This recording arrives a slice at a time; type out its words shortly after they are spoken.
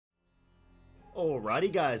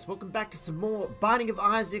Alrighty guys, welcome back to some more Binding of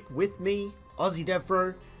Isaac with me,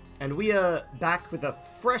 AussieDevFro, and we are back with a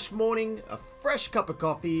fresh morning, a fresh cup of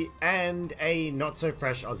coffee, and a not so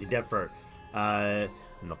fresh AussieDevFro. I'm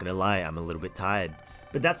not gonna lie, I'm a little bit tired,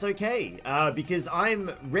 but that's okay, because I'm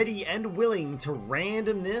ready and willing to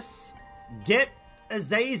random this, get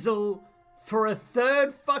Azazel for a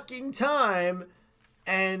third fucking time,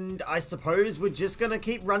 and I suppose we're just gonna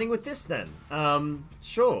keep running with this then.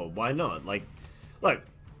 Sure, why not? Like, look,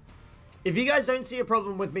 if you guys don't see a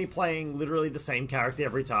problem with me playing literally the same character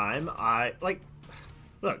every time,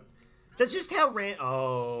 look, that's just how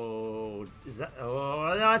oh, is that,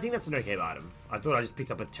 oh, no, I think that's an okay item. I thought I just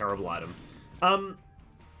picked up a terrible item.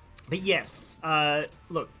 But yes,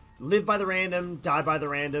 look, live by the random, die by the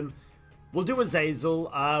random. We'll do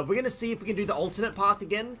Azazel. We're gonna see if we can do the alternate path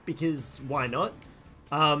again, because why not?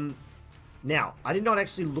 Now, I did not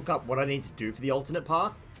actually look up what I need to do for the alternate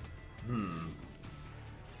path.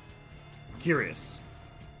 Curious.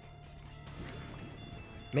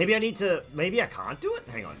 Maybe I need to, maybe I can't do it?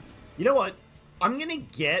 Hang on. You know what? I'm gonna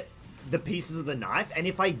get the pieces of the knife, and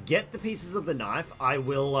if I get the pieces of the knife, I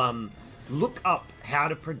will, look up how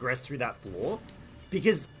to progress through that floor,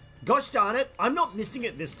 because, gosh darn it, I'm not missing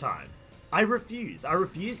it this time. I refuse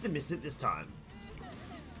to miss it this time.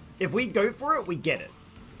 If we go for it, we get it.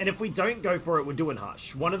 And if we don't go for it, we're doing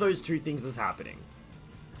hush. One of those two things is happening.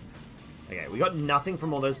 Okay, we got nothing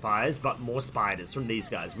from all those fires, but more spiders from these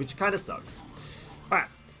guys, which kind of sucks. Alright,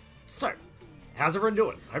 so, how's everyone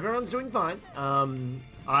doing? Hope everyone's doing fine.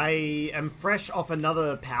 I am fresh off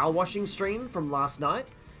another power washing stream from last night.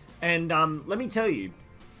 And let me tell you,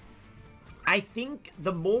 I think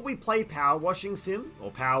the more we play Power Washing Sim,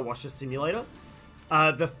 or Power Washer Simulator,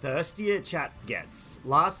 the thirstier chat gets.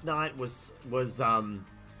 Last night was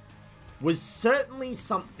certainly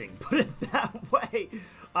something, put it that way.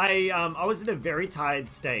 I was in a very tired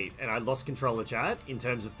state, and I lost control of chat in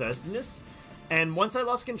terms of thirstiness. And once I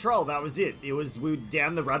lost control, that was it. We were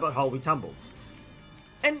down the rabbit hole we tumbled.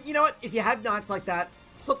 And you know what? If you have nights like that,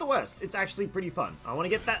 it's not the worst. It's actually pretty fun. I want to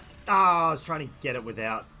get that. I was trying to get it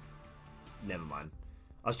without. Never mind.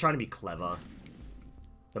 I was trying to be clever.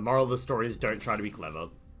 The moral of the story is don't try to be clever.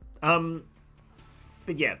 But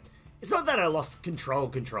yeah, it's not that I lost control,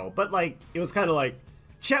 but like, it was kind of like,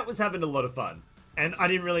 chat was having a lot of fun, and I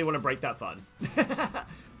didn't really want to break that fun.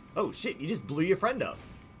 Oh shit, you just blew your friend up.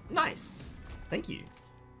 Nice. Thank you.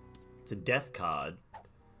 It's a death card.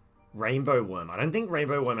 Rainbow Worm. I don't think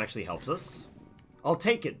Rainbow Worm actually helps us. I'll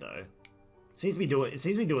take it though. It seems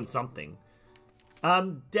to be doing something.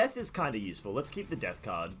 Death is kind of useful. Let's keep the death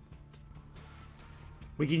card.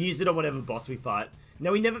 We can use it on whatever boss we fight.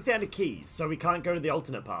 Now, we never found a key, so we can't go to the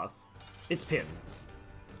alternate path. It's Pin.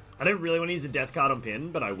 I don't really want to use a death card on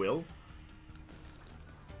Pin, but I will.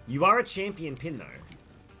 You are a champion, Pin, though.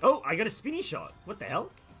 Oh, I got a spinny shot. What the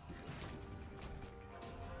hell?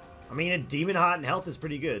 I mean, a demon heart and health is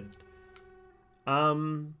pretty good.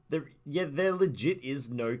 There legit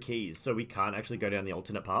is no keys, so we can't actually go down the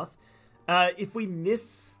alternate path. If we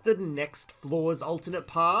miss the next floor's alternate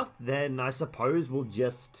path, then I suppose we'll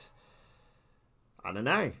just... I don't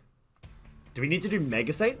know. Do we need to do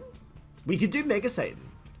Mega Satan? We could do Mega Satan.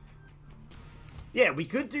 Yeah, we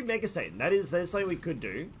could do Mega Satan. That's something we could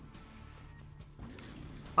do.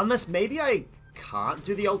 Unless maybe I can't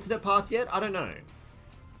do the alternate path yet? I don't know.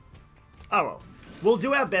 Oh well. We'll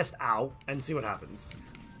do our best, and see what happens.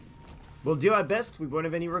 We'll do our best, we won't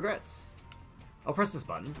have any regrets. I'll press this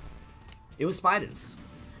button. It was spiders.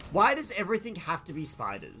 Why does everything have to be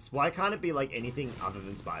spiders? Why can't it be like anything other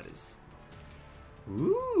than spiders?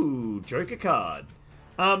 Ooh, Joker card.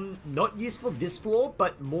 Not useful this floor,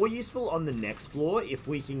 but more useful on the next floor if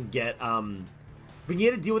we can get, if we can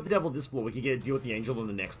get a deal with the devil this floor, we can get a deal with the angel on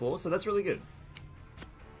the next floor, so that's really good.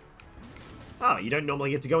 Oh, you don't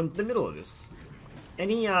normally get to go in the middle of this.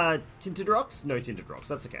 Any, tinted rocks? No tinted rocks,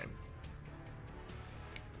 that's okay.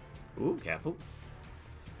 Ooh, careful.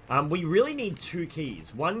 We really need two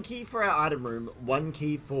keys. One key for our item room, one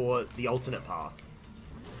key for the alternate path.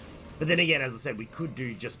 But then again, as I said, we could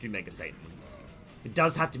just do Mega Satan. It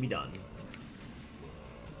does have to be done.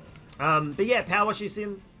 But yeah, Power Washing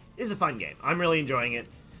Sim is a fun game. I'm really enjoying it.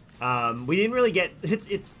 We didn't really get...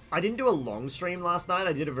 I didn't do a long stream last night.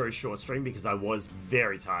 I did a very short stream because I was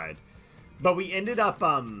very tired. But we ended up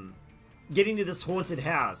getting to this haunted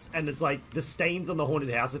house, and it's like, the stains on the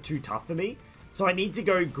haunted house are too tough for me. So I need to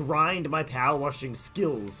go grind my power washing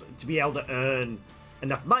skills to be able to earn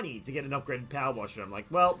enough money to get an upgraded power washer. I'm like,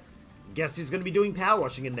 well, guess who's going to be doing power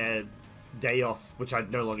washing in their day off, which I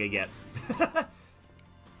no longer get.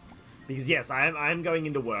 Because yes, I am going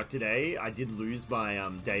into work today. I did lose my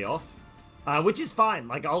day off. Which is fine.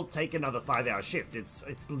 Like, I'll take another 5-hour shift.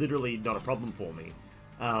 It's literally not a problem for me.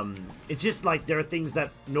 It's just like there are things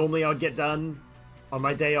that normally I would get done on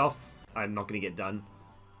my day off. I'm not going to get done.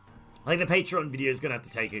 Like the Patreon video is going to have to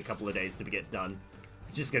take a couple of days to get done.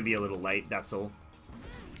 It's just going to be a little late, that's all.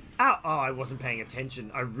 Ow! Oh, I wasn't paying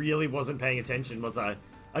attention. I really wasn't paying attention, was I?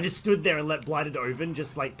 I just stood there and let Blighted Oven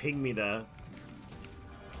just like ping me there.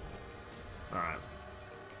 Alright.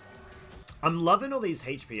 I'm loving all these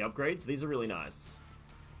HP upgrades. These are really nice.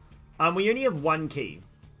 We only have one key.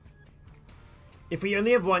 If we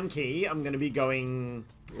only have one key, I'm going to be going...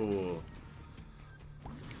 Ooh.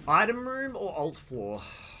 Item room or alt floor?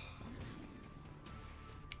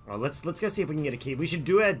 Well, let's go see if we can get a key. We should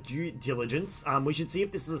do our due diligence. We should see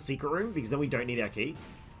if this is a secret room, because then we don't need our key.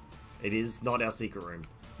 It is not our secret room.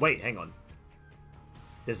 Wait, hang on.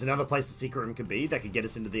 There's another place the secret room could be that could get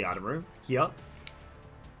us into the item room. Here.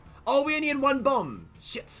 Oh, we only had one bomb.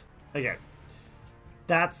 Shit. Okay.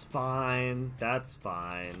 That's fine. That's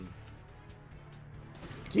fine.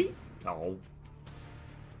 Key? Oh.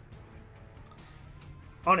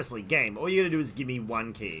 Honestly, game, all you gotta do is give me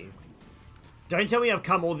one key. Don't tell me I've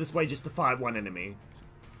come all this way just to fight one enemy.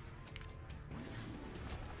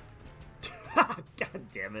 God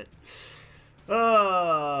damn it.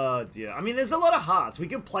 Oh, dear. I mean, there's a lot of hearts. We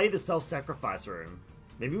could play the self-sacrifice room.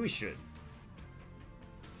 Maybe we should.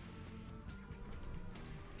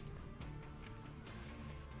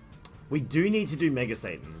 We do need to do Mega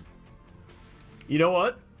Satan. You know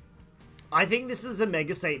what? I think this is a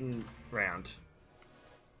Mega Satan round.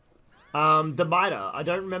 The Mitre. I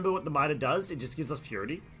don't remember what the Mitre does. It just gives us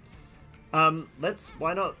purity.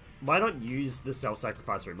 Why not use the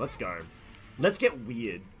self-sacrifice room? Let's go. Let's get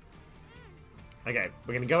weird. Okay,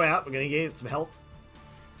 we're gonna go out. We're gonna get some health.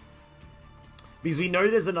 Because we know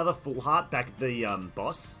there's another full heart back at the,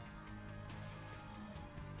 boss.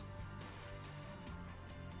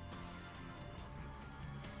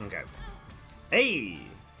 Okay. Hey!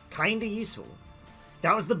 Kinda useful.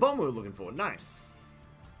 That was the bomb we were looking for. Nice.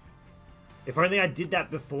 If only I did that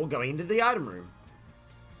before going into the item room.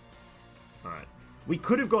 Alright. We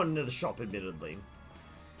could have gone into the shop, admittedly.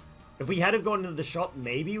 If we had have gone into the shop,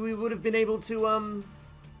 maybe we would have been able to,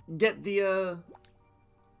 get the,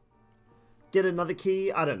 get another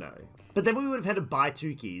key. I don't know. But then we would have had to buy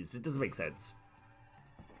 2 keys. It doesn't make sense.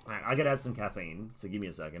 Alright, I gotta have some caffeine, so give me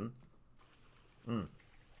a second.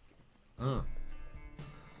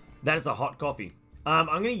 That is a hot coffee. I'm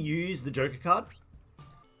gonna use the Joker card.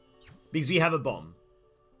 Because we have a bomb.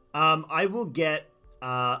 I will get,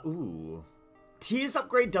 ooh. Tears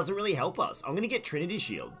upgrade doesn't really help us. I'm gonna get Trinity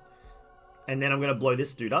Shield. And then I'm gonna blow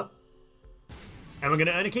this dude up. And we're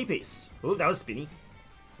gonna earn a key piece. Ooh, that was spinny.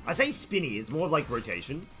 I say spinny, it's more of like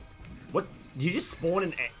rotation. What? You just spawn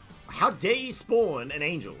an... How dare you spawn an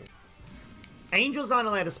angel? Angels aren't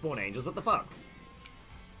allowed to spawn angels, what the fuck?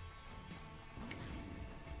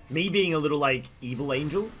 Me being a little, like, evil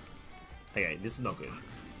angel? Okay, this is not good.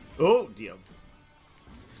 Oh, dear.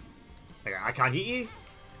 Okay, I can't hit you.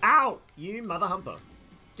 Ow! You mother humper.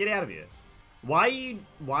 Get out of here. Why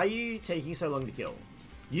are you taking so long to kill?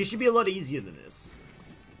 You should be a lot easier than this.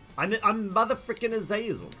 I'm mother frickin'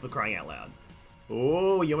 Azazel, for crying out loud.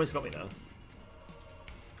 Oh, you almost got me there.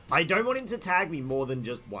 I don't want him to tag me more than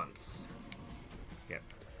just once. Yeah.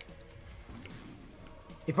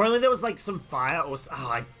 If only there was like some fire or...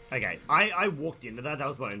 Oh, okay, I walked into that. That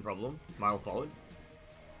was my own problem. My own fault.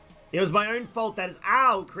 It was my own fault that has,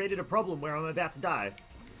 ow, created a problem where I'm about to die.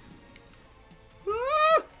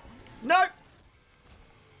 Ah! No!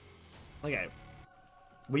 Okay.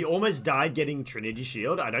 We almost died getting Trinity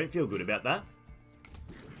Shield. I don't feel good about that.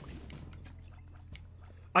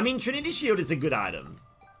 I mean, Trinity Shield is a good item.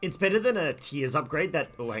 It's better than a Tears upgrade that...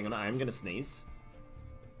 Oh, hang on. I am going to sneeze.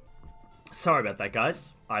 Sorry about that,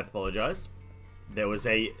 guys. I apologize. There was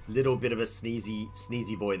a little bit of a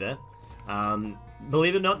sneezy boy there.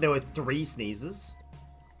 Believe it or not, there were 3 sneezes.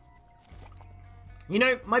 You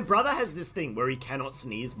know, my brother has this thing where he cannot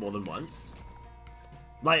sneeze more than once.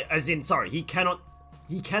 Like, as in, sorry, he cannot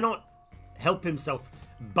help himself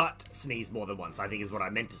but sneeze more than once, I think is what I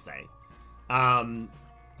meant to say.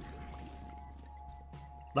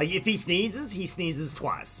 Like, if he sneezes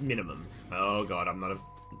twice, minimum. Oh god, I'm not a...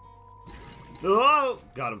 Oh!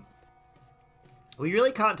 Got him. We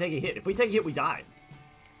really can't take a hit. If we take a hit, we die.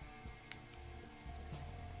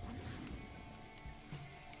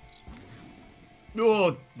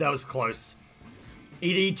 Oh, that was close.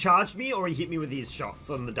 Either he charged me or he hit me with his shots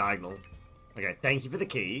on the diagonal. Okay, thank you for the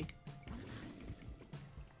key.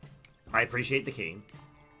 I appreciate the key.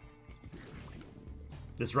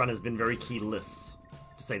 This run has been very keyless,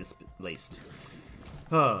 to say the least.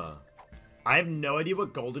 I have no idea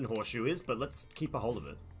what golden horseshoe is, but let's keep a hold of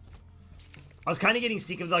it. I was kind of getting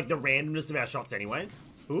sick of like the randomness of our shots anyway.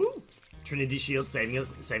 Ooh, Trinity Shield saving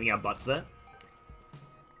us, saving our butts there.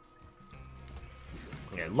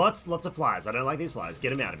 Okay, lots of flies. I don't like these flies. Get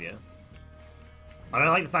them out of here. I don't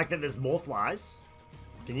like the fact that there's more flies.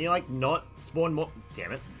 Can you like not spawn more?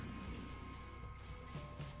 Damn it.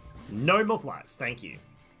 No more flies. Thank you.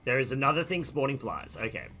 There is another thing spawning flies.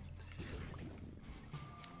 Okay.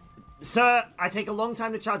 Sir, I take a long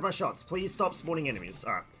time to charge my shots. Please stop spawning enemies.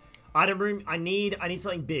 Alright. Item room. I need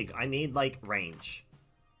something big. I need like range.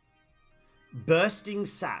 Bursting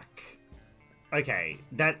sack. Okay.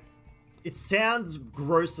 It sounds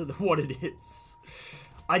grosser than what it is.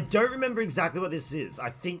 I don't remember exactly what this is. I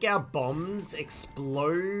think our bombs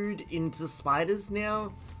explode into spiders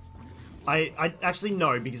now. I actually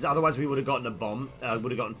know, because otherwise we would have gotten a bomb,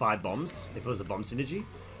 would have gotten 5 bombs if it was a bomb synergy.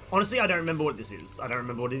 Honestly, I don't remember what this is. I don't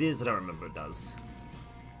remember what it is. I don't remember what it does.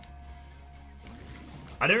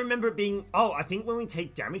 I don't remember it being... Oh, I think when we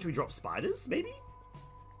take damage, we drop spiders, maybe?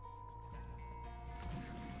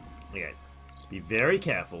 Okay. Be very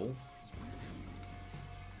careful.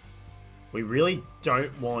 We really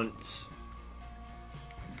don't want...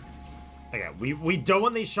 Okay, we don't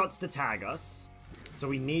want these shots to tag us. So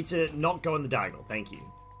we need to not go in the diagonal. Thank you.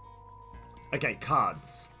 Okay,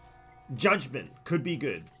 cards. Judgment could be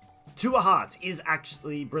good. 2 of Hearts is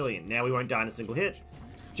actually brilliant. Now we won't die in a single hit.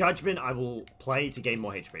 Judgment, I will play to gain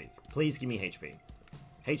more HP. Please give me HP.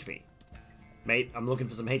 HP. Mate, I'm looking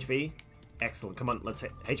for some HP. Excellent. Come on, let's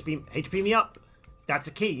HP me up. That's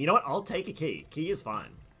a key. You know what? I'll take a key. Key is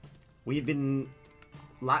fine. We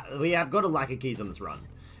have got a lack of keys on this run.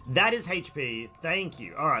 That is HP. Thank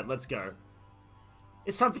you. All right, let's go.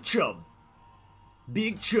 It's time for Chub.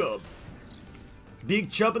 Big Chub. Big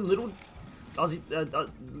Chub and little Aussie,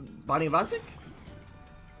 Binding of Isaac?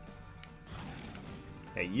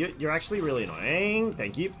 Hey, you're actually really annoying.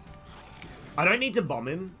 Thank you. I don't need to bomb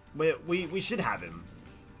him. We should have him.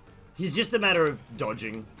 He's just a matter of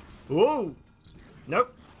dodging. Whoa.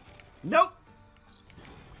 Nope. Nope.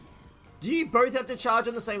 Do you both have to charge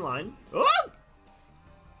on the same line? Oh!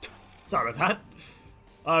 Sorry about that.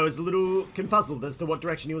 I was a little confuzzled as to what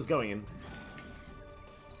direction he was going in.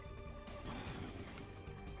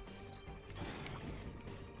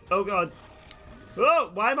 Oh god.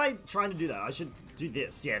 Oh, why am I trying to do that? I should do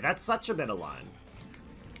this. Yeah, that's such a better line.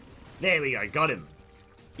 There we go. Got him.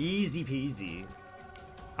 Easy peasy.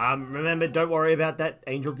 Remember, don't worry about that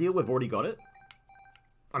angel deal. We've already got it.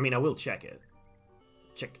 I mean, I will check it.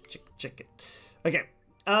 Check it. Okay.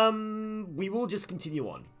 We will just continue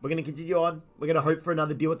on. We're going to continue on. We're going to hope for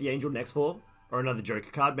another deal with the angel next floor. Or another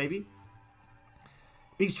Joker card, maybe.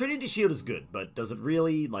 Because Trinity Shield is good, but does it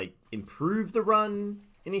really, like, improve the run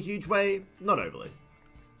in a huge way? Not overly.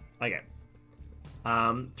 Okay.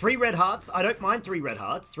 3 red hearts. I don't mind 3 red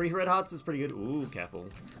hearts. 3 red hearts is pretty good. Ooh, careful.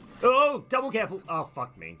 Oh, double careful. Oh,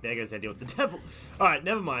 fuck me. There goes that deal with the devil. Alright,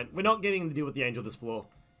 never mind. We're not getting the deal with the angel this floor.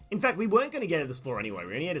 In fact, we weren't going to get it this floor anyway.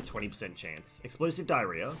 We only had a 20% chance. Explosive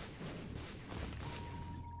diarrhea.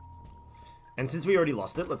 And since we already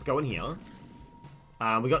lost it, let's go in here.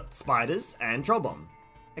 We got spiders and troll bomb.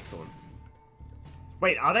 Excellent.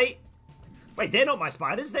 Wait, are they... Wait, they're not my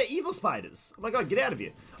spiders. They're evil spiders. Oh my god, get out of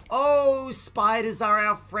here. Oh, spiders are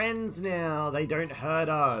our friends now. They don't hurt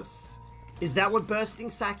us. Is that what bursting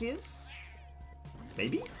sack is?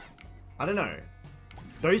 Maybe? I don't know.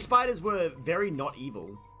 Those spiders were very not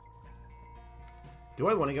evil. Do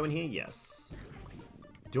I want to go in here? Yes.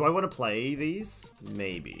 Do I want to play these?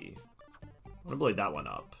 Maybe. I want to blow that one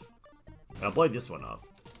up. And I'll blow this one up.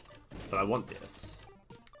 But I want this.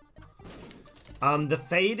 The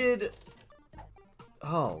faded...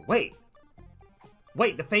 Oh, wait.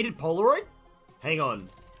 Wait, the faded Polaroid? Hang on.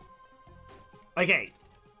 Okay.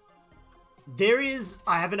 There is...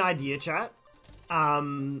 I have an idea, chat.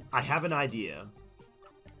 I have an idea.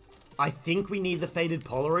 I think we need the faded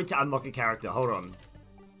Polaroid to unlock a character. Hold on.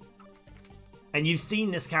 And you've seen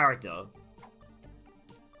this character.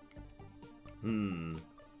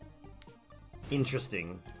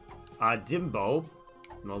 Interesting. Dim bulb.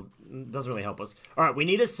 Well, doesn't really help us. Alright, we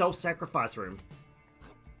need a self-sacrifice room.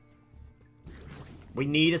 We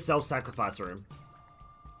need a self-sacrifice room.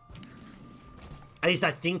 At least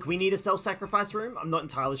I think we need a self-sacrifice room. I'm not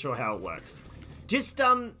entirely sure how it works. Just,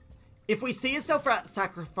 if we see a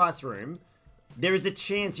self-sacrifice room, there is a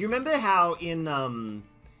chance. You remember how in,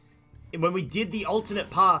 when we did the alternate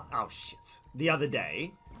path, oh shit, the other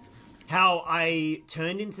day, how I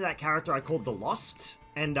turned into that character I called the Lost,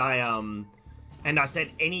 and I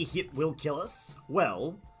said any hit will kill us?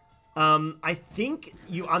 Well, I think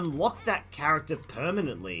you unlock that character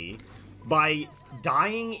permanently by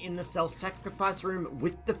dying in the self-sacrifice room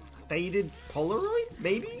with the faded Polaroid,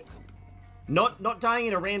 maybe? Not dying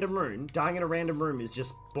in a random room. Dying in a random room is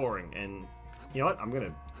just boring. And you know what? I'm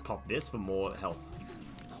gonna pop this for more health.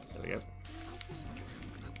 There we go.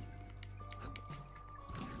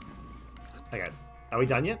 Okay. Are we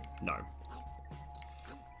done yet? No.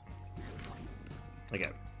 Okay.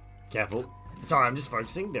 Careful. Sorry, I'm just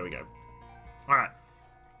focusing. There we go. Alright.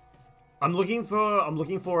 I'm looking for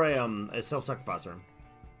a self-sacrifice room.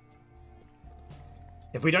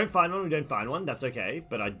 If we don't find one, we don't find one. That's okay,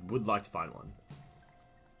 but I would like to find one.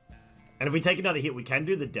 And if we take another hit, we can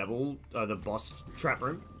do the the boss trap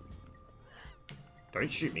room.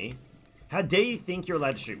 Don't shoot me. How dare you think you're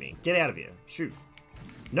allowed to shoot me? Get out of here. Shoot.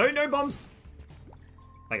 No, no bombs.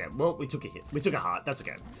 Okay, well, we took a hit. We took a heart. That's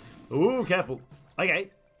okay. Ooh, careful.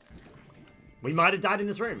 Okay. We might have died in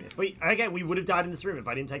this room. Okay, we would have died in this room if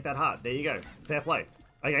I didn't take that heart. There you go. Fair play.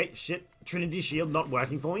 Okay, shit. Trinity shield not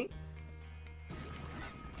working for me.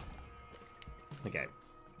 Okay.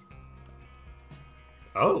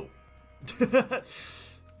 Oh.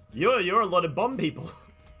 You're a lot of bomb people.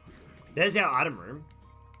 There's our item room.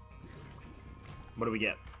 What do we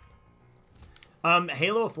get?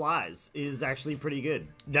 Halo of Flies is actually pretty good.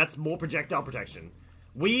 That's more projectile protection.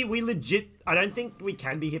 We legit, I don't think we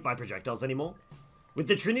can be hit by projectiles anymore. With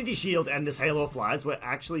the Trinity Shield and this Halo of Flies, we're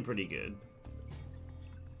actually pretty good.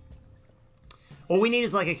 All we need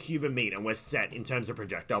is like a cube of meat and we're set in terms of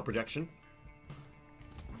projectile protection.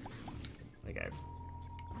 Okay.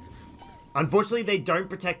 Unfortunately, they don't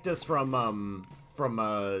protect us from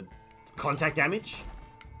contact damage.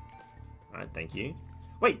 Alright, thank you.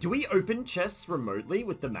 Wait, do we open chests remotely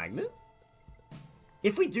with the magnet?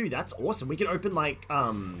 If we do, that's awesome. We can open, like,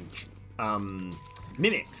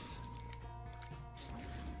 mimics.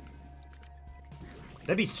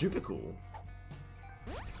 That'd be super cool.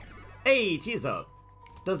 Hey, tears up.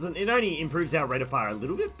 It only improves our rate of fire a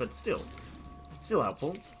little bit, but still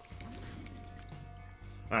helpful.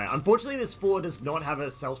 Alright, unfortunately this floor does not have a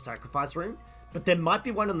self-sacrifice room, but there might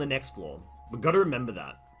be one on the next floor. We've got to remember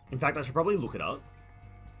that. In fact, I should probably look it up.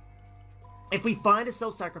 If we find a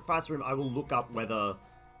self-sacrifice room, I will look up whether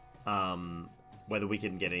we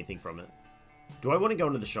can get anything from it. Do I want to go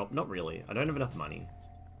into the shop? Not really. I don't have enough money.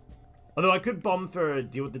 Although I could bomb for a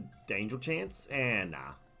deal with the danger chance. And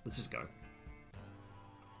nah, let's just go.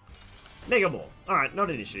 Mega Maw. Alright, not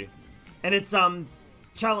an issue. And it's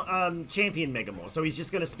champion Mega Maw, so he's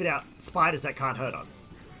just gonna spit out spiders that can't hurt us.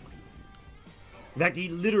 In fact, he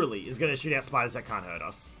literally is gonna shoot out spiders that can't hurt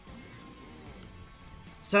us.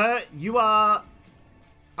 Sir, you are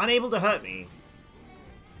unable to hurt me.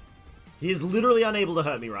 He is literally unable to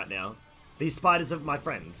hurt me right now. These spiders are my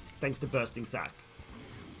friends, thanks to Bursting Sack.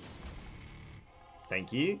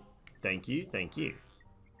 Thank you, thank you, thank you.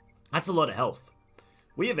 That's a lot of health.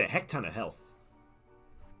 We have a heck ton of health.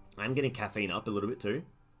 I'm getting caffeine up a little bit too.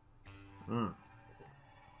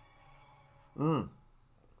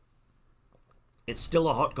 It's still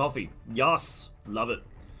a hot coffee. Yes, love it.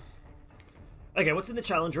 Okay, what's in the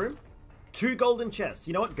challenge room? 2 golden chests.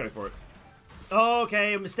 You know what? Go for it. Oh,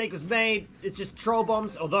 okay, a mistake was made. It's just troll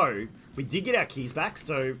bombs. Although, we did get our keys back,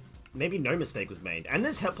 so maybe no mistake was made. And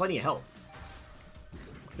there's plenty of health.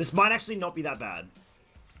 This might actually not be that bad.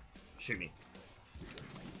 Shoot me.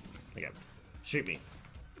 Okay. Shoot me.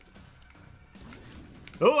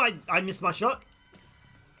 Oh, I missed my shot.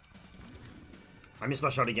 I missed my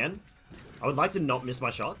shot again. I would like to not miss my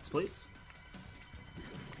shots, please.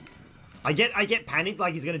 I get panicked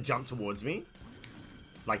like he's gonna jump towards me.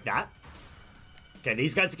 Like that. Okay,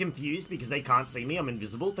 these guys are confused because they can't see me. I'm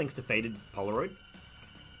invisible thanks to faded Polaroid.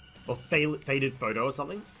 Or faded photo or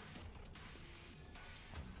something.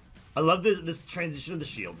 I love this transition of the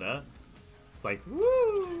shield there. It's like,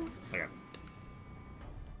 woo! Okay.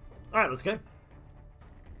 Alright, let's go.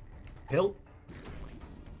 Pill.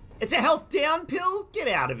 It's a health down pill? Get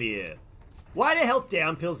out of here. Why do health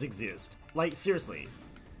down pills exist? Like, seriously.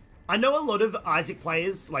 I know a lot of Isaac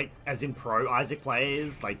players, like, as in pro Isaac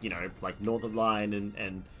players, like, you know, like Northern Lion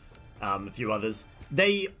and a few others.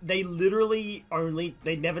 They literally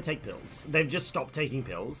they never take pills. They've just stopped taking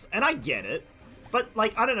pills. And I get it. But,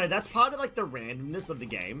 like, I don't know, that's part of, like, the randomness of the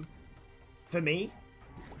game. For me.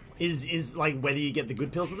 Is like, whether you get the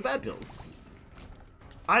good pills or the bad pills.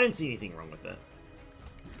 I don't see anything wrong with it.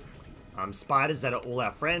 Spiders that are all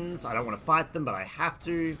our friends. I don't want to fight them, but I have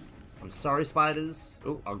to. I'm sorry, spiders.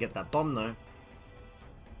 Oh, I'll get that bomb, though.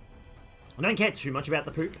 I don't care too much about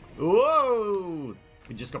the poop. Whoa!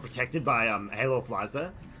 We just got protected by Halo of Flies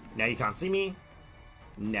there. Now you can't see me.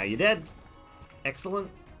 Now you're dead.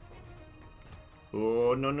 Excellent.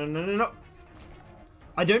 Oh, no, no, no, no, no.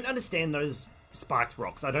 I don't understand those spiked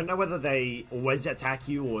rocks. I don't know whether they always attack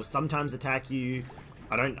you or sometimes attack you.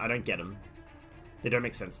 I don't get them. They don't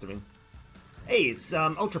make sense to me. Hey, it's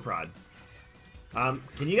Ultra Pride. Can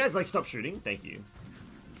you guys like stop shooting? Thank you.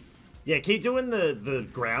 Yeah, keep doing the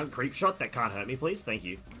ground creep shot. That can't hurt me, please. Thank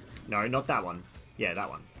you. No, not that one. Yeah, that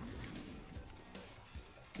one.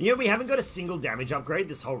 You know, we haven't got a single damage upgrade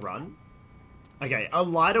this whole run. Okay, a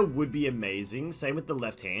lighter would be amazing. Same with the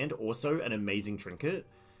left hand. Also an amazing trinket.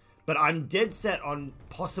 But I'm dead set on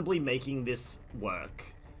possibly making this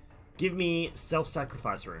work. Give me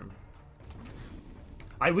self-sacrifice room.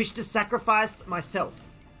 I wish to sacrifice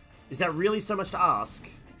myself. Is that really so much to ask?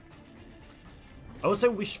 I also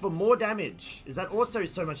wish for more damage. Is that also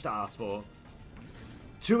so much to ask for?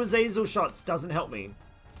 2 Azazel shots doesn't help me.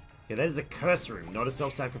 Okay, that is a curse room, not a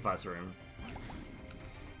self-sacrifice room.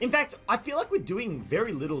 In fact, I feel like we're doing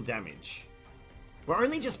very little damage. We're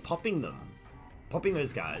only just popping them. Popping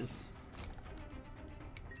those guys.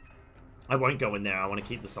 I won't go in there. I want to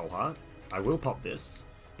keep the soul heart. I will pop this.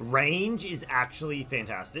 Range is actually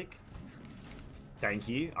fantastic. Thank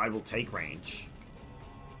you. I will take range.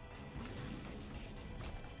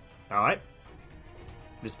 Alright.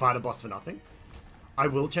 Just fight a boss for nothing. I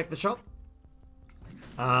will check the shop.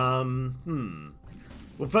 Well,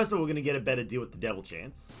 first of all, we're going to get a better deal with the devil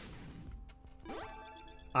chance.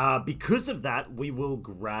 Because of that, we will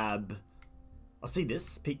grab... I'll see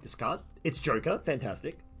this. Peek this card. It's Joker.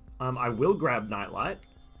 Fantastic. I will grab Nightlight.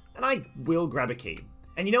 And I will grab a key.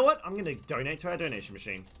 And you know what? I'm going to donate to our donation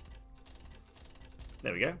machine.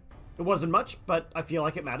 There we go. It wasn't much, but I feel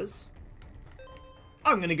like it matters.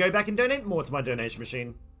 I'm going to go back and donate more to my donation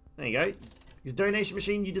machine. There you go. Because donation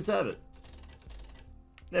machine, you deserve it.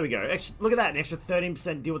 There we go. Look at that. An extra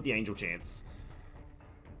 13% deal with the angel chance.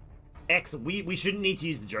 Excellent. We shouldn't need to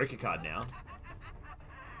use the Joker card now.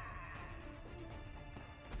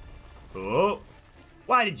 Oh.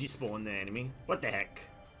 Why did you spawn there, enemy? What the heck?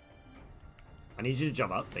 I need you to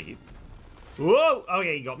jump up. Thank you. Whoa. Oh,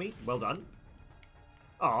 yeah, you got me. Well done.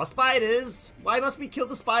 Oh, spiders. Why must we kill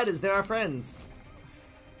the spiders? They're our friends.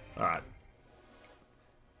 Alright.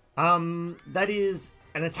 That is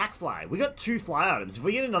an attack fly. We got 2 fly items. If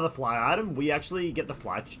we get another fly item, we actually get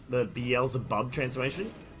the Beelzebub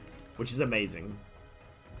transformation, which is amazing.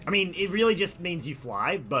 I mean, it really just means you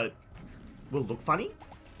fly, but will look funny.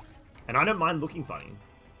 And I don't mind looking funny.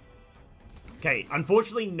 Okay,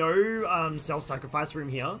 unfortunately, no self-sacrifice room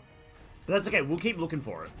here. But that's okay, we'll keep looking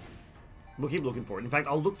for it. We'll keep looking for it. In fact,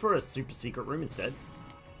 I'll look for a super secret room instead.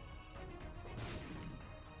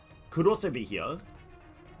 Could also be here.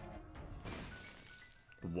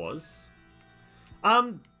 It was.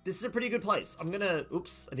 This is a pretty good place. I'm gonna...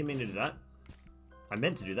 Oops, I didn't mean to do that. I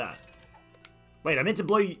meant to do that. Wait, I meant to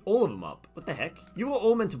blow all of them up. What the heck? You were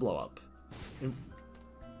all meant to blow up.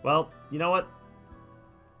 Well, you know what?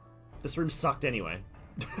 This room sucked anyway.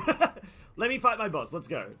 Let me fight my boss. Let's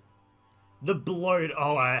go. The bloat.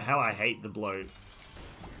 Oh, how I hate the bloat.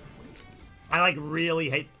 I, like, really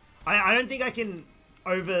hate... I don't think I can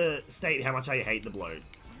overstate how much I hate the bloat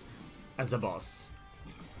as a boss.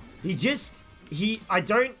 He just... I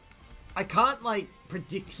can't, like,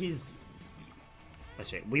 predict his...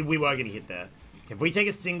 Actually, we were going to hit there. If we take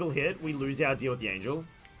a single hit, we lose our deal with the angel.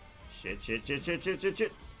 Shit.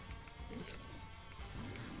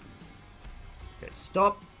 Okay,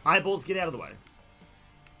 stop. Eyeballs, get out of the way.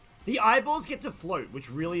 The eyeballs get to float,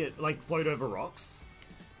 which really, like, float over rocks.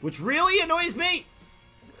 Which really annoys me!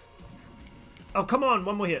 Oh, come on,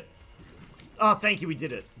 one more hit. Oh, thank you, we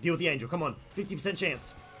did it. Deal with the angel, come on. 50%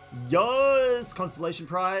 chance. Yes! Constellation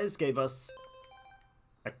prize gave us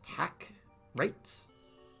attack rate.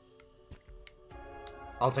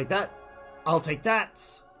 I'll take that. I'll take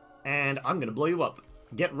that. And I'm gonna blow you up.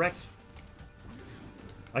 Get wrecked.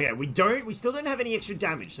 Okay, we still don't have any extra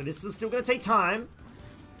damage, so this is still gonna take time.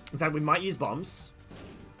 In fact, we might use bombs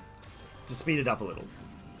to speed it up a little.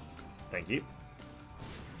 Thank you.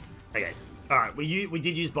 Okay. Alright, we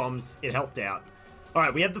did use bombs. It helped out.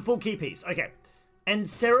 Alright, we have the full key piece. Okay. And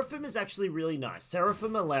Seraphim is actually really nice.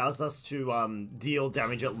 Seraphim allows us to deal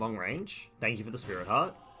damage at long range. Thank you for the Spirit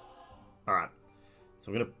Heart. Alright.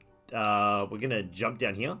 So we're gonna jump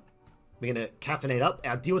down here. We're gonna caffeinate up.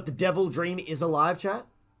 Our deal with the devil dream is alive, chat.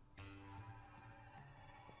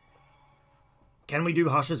 Can we do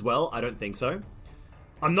Hush as well? I don't think so.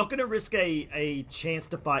 I'm not going to risk a chance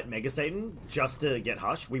to fight Mega Satan just to get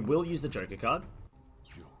Hush. We will use the Joker card.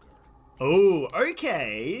 Oh,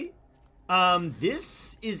 okay.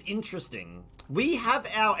 This is interesting. We have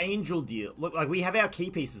our angel deal. Look, like we have our key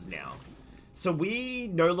pieces now. So we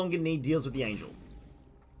no longer need deals with the angel.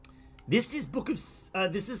 This is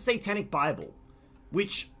this is Satanic Bible.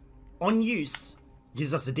 which on use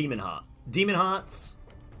gives us a demon heart. Demon hearts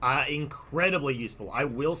are incredibly useful. I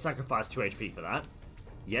will sacrifice 2 HP for that.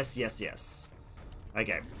 Yes, yes, yes.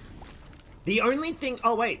 Okay. The only thing...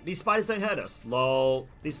 Oh, wait. These spiders don't hurt us. Lol.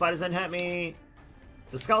 These spiders don't hurt me.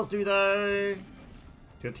 The skulls do, though. Do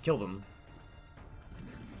we have to kill them?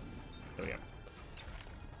 There we go.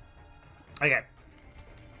 Okay.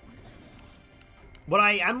 What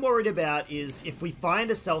I am worried about is if we find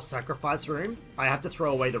a self-sacrifice room, I have to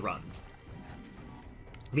throw away the run.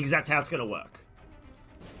 Because that's how it's going to work.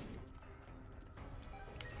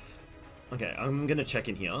 Okay, I'm going to check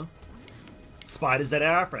in here. Spiders that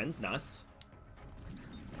are our friends. Nice.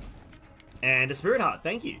 And a spirit heart.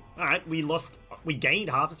 Thank you. Alright, we gained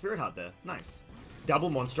half a spirit heart there. Nice. Double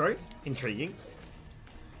monstro. Intriguing.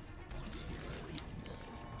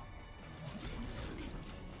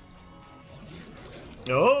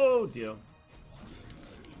 Oh, dear.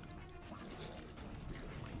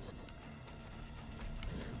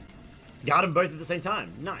 Got them both at the same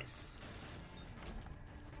time. Nice.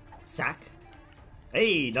 Sack.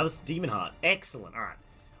 Hey, another demon heart. Excellent. Alright.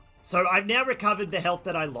 So I've now recovered the health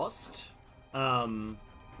that I lost.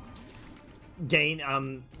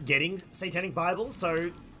 Getting Satanic Bible.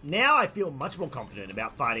 So now I feel much more confident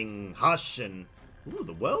about fighting Hush and... Ooh,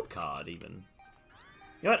 the world card even.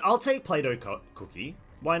 You know what? I'll take Play-Doh cookie.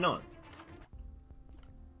 Why not?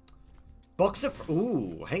 Box of...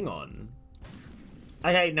 Ooh, hang on.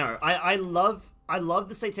 Okay, no. I love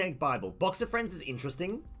the Satanic Bible. Box of Friends is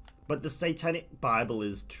interesting, but the Satanic Bible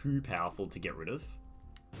is too powerful to get rid of.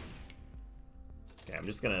 Okay, I'm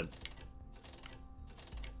just gonna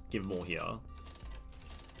give more here.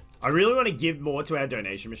 I really want to give more to our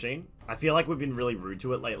donation machine. I feel like we've been really rude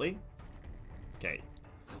to it lately. Okay.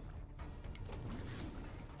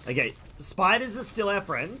 Okay, spiders are still our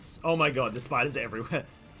friends. Oh my god, the spiders are everywhere.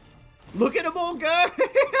 Look at them all go!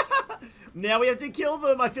 Now we have to kill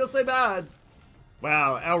them. I feel so bad.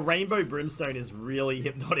 Wow, our rainbow brimstone is really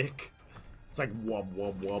hypnotic. It's like wob,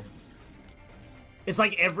 wob, wob. It's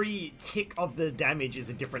like every tick of the damage is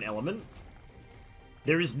a different element.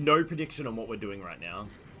 There is no prediction on what we're doing right now.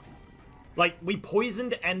 Like, we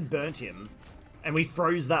poisoned and burnt him, and we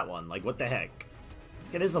froze that one. Like, what the heck?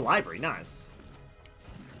 Okay, there's a library. Nice.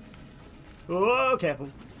 Oh, careful.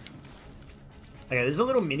 Okay, there's a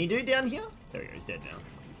little mini dude down here. There we go, he's dead now.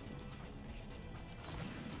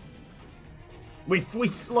 We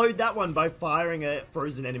slowed that one by firing a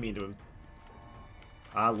frozen enemy into him.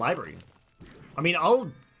 Library. I mean,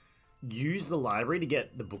 I'll use the library to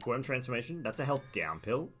get the bookworm transformation. That's a health down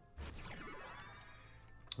pill.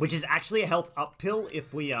 Which is actually a health up pill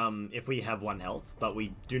if we have 1 health, but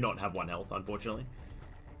we do not have 1 health, unfortunately.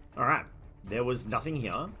 Alright. There was nothing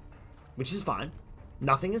here. Which is fine.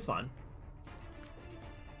 Nothing is fine.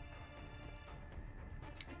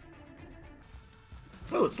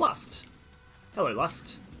 Oh, it's Lust. Hello,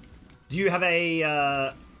 Lust. Do you have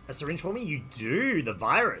a syringe for me? You do. The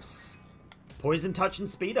virus. Poison touch and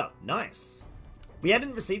speed up. Nice. We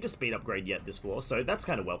hadn't received a speed upgrade yet this floor, so that's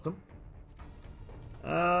kind of welcome.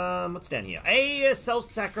 What's down here? A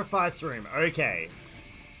self-sacrifice room. Okay.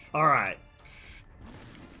 Alright.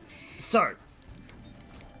 So.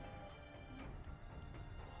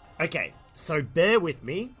 Okay. So bear with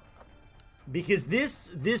me. Because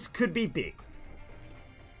this could be big.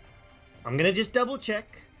 I'm gonna just double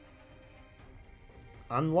check.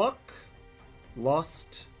 Unlock.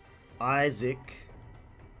 Lost. Isaac.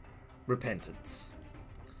 Repentance.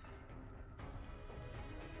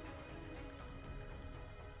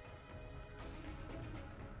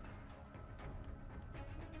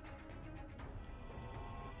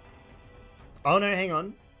 Oh no, hang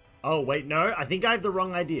on. Oh wait, no, I think I have the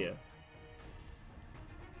wrong idea.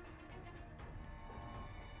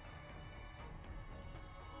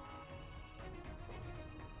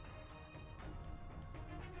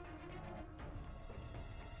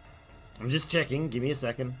 I'm just checking, give me a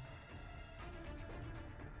second.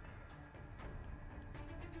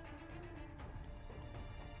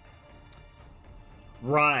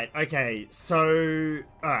 Right, okay, so...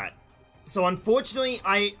 Alright. So unfortunately,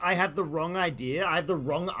 I have the wrong idea. I have the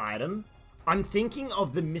wrong item. I'm thinking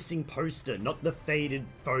of the missing poster, not the faded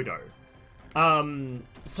photo.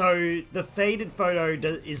 So the faded photo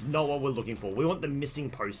is not what we're looking for. We want the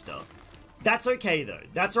missing poster. That's okay, though.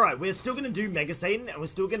 That's alright. We're still going to do Mega Satan, and we're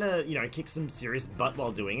still going to, you know, kick some serious butt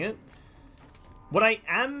while doing it. What I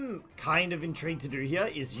am kind of intrigued to do here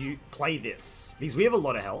is you play this, because we have a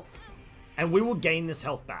lot of health, and we will gain this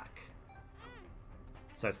health back.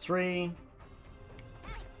 So 3,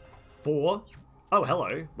 4. Oh,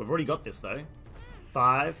 hello. We've already got this, though.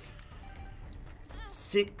 5,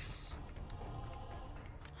 6,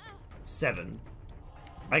 7.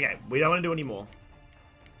 Okay, we don't want to do any more.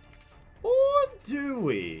 Or do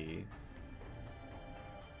we?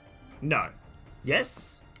 No.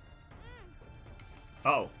 Yes?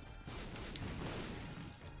 Oh.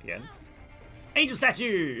 Again. Angel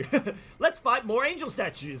statue! Let's fight more angel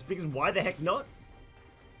statues, because why the heck not?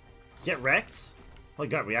 Get wrecked. Holy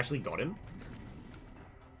god, we actually got him.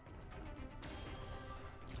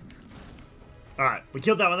 Alright, we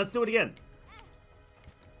killed that one. Let's do it again.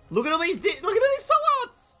 Look at all these look at all these soul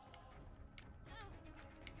hearts!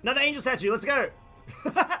 Another angel statue, let's go!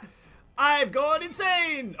 I've gone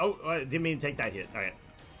insane! Oh, I didn't mean to take that hit. Okay.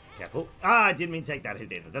 Careful. I didn't mean to take that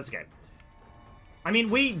hit either. That's okay. I mean,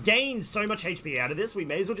 we gained so much HP out of this, we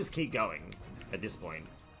may as well just keep going at this point.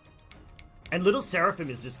 And little Seraphim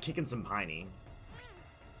is just kicking some piney.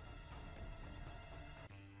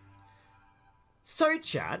 So,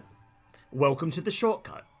 chat, welcome to the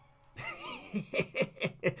shortcut.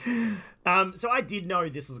 So I did know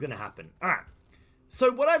this was going to happen. Alright.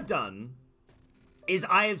 So what I've done is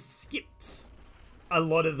I have skipped a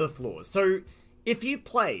lot of the floors. So if you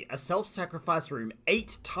play a self-sacrifice room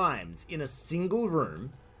 8 times in a single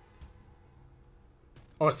room,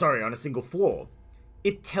 oh sorry, on a single floor,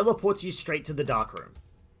 it teleports you straight to the dark room.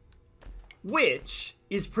 Which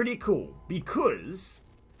is pretty cool because,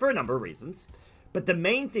 for a number of reasons, but the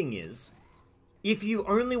main thing is, if you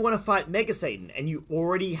only want to fight Mega Satan and you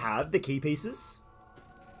already have the key pieces,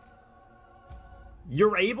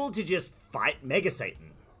 you're able to just fight Mega Satan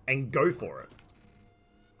and go for it.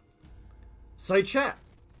 So chat,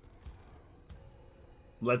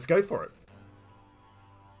 let's go for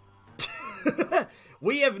it.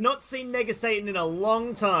 We have not seen Mega Satan in a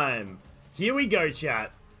long time. Here we go,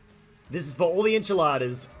 chat. This is for all the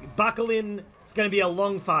enchiladas. Buckle in, it's going to be a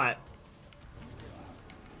long fight.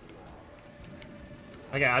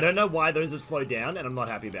 Okay, I don't know why those have slowed down, and I'm not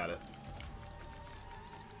happy about it.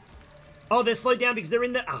 Oh, they're slowed down because they're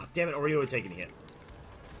in the... Ah, damn it, already taking a hit.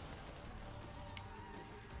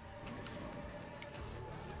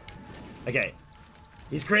 Okay.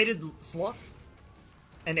 He's created Sloth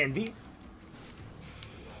and Envy.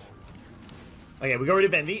 Okay, we got rid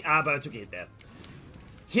of Envy. Ah, but I took a hit there.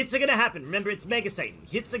 Hits are going to happen. Remember, it's Mega Satan.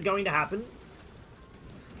 Hits are going to happen.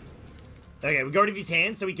 Okay, we got rid of his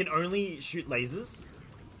hand, so he can only shoot lasers.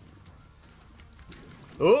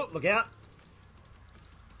 Oh, look out.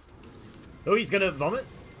 Oh, he's gonna vomit.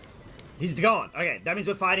 He's gone. Okay, that means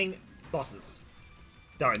we're fighting bosses.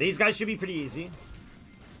 Don't worry, these guys should be pretty easy.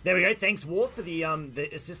 There we go. Thanks, War, for the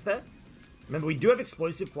assist there. Remember, we do have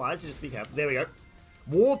explosive flies, so just be careful. There we go.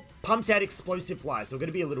 War pumps out explosive flies, so we're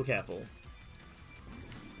gonna be a little careful.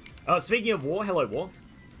 Oh, speaking of War, hello, War.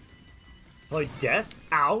 Hello, Death.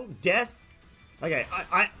 Ow, Death. Okay,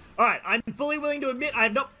 alright, I'm fully willing to admit I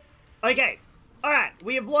have not... Okay. Alright,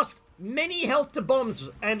 we have lost many health to bombs,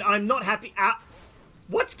 and I'm not happy.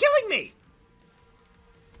 What's killing me?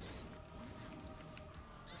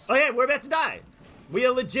 Okay, we're about to die. We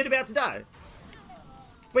are legit about to die.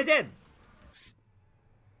 We're dead.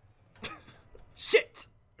 Shit.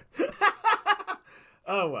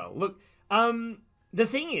 Oh well, look, the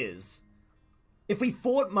thing is, if we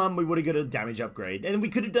fought Mum, we would have got a damage upgrade, and we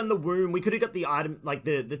could have done the womb, we could have got the item, like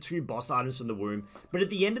the 2 boss items from the womb, but at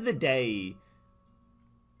the end of the day,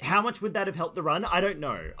 how much would that have helped the run? I don't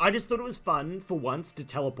know. I just thought it was fun for once to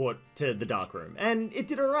teleport to the dark room, and it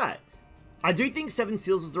did alright. I do think 7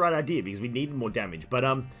 seals was the right idea because we needed more damage, but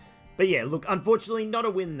yeah, look, unfortunately not a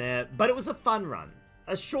win there, but it was a fun run.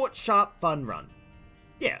 A short, sharp, fun run.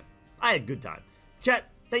 Yeah, I had a good time. Chat,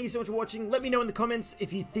 thank you so much for watching. Let me know in the comments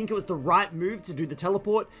if you think it was the right move to do the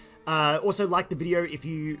teleport. Also, like the video if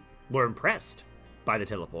you were impressed by the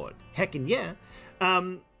teleport. Heckin' yeah.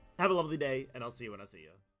 Have a lovely day, and I'll see you when I see you.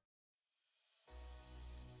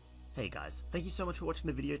 Hey guys, thank you so much for watching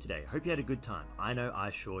the video today. Hope you had a good time. I know I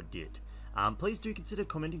sure did. Please do consider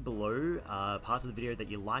commenting below parts of the video that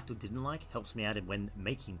you liked or didn't like. Helps me out when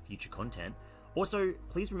making future content. Also,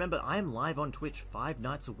 please remember I am live on Twitch 5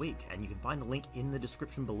 nights a week, and you can find the link in the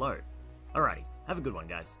description below. Alrighty, have a good one,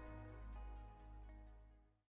 guys.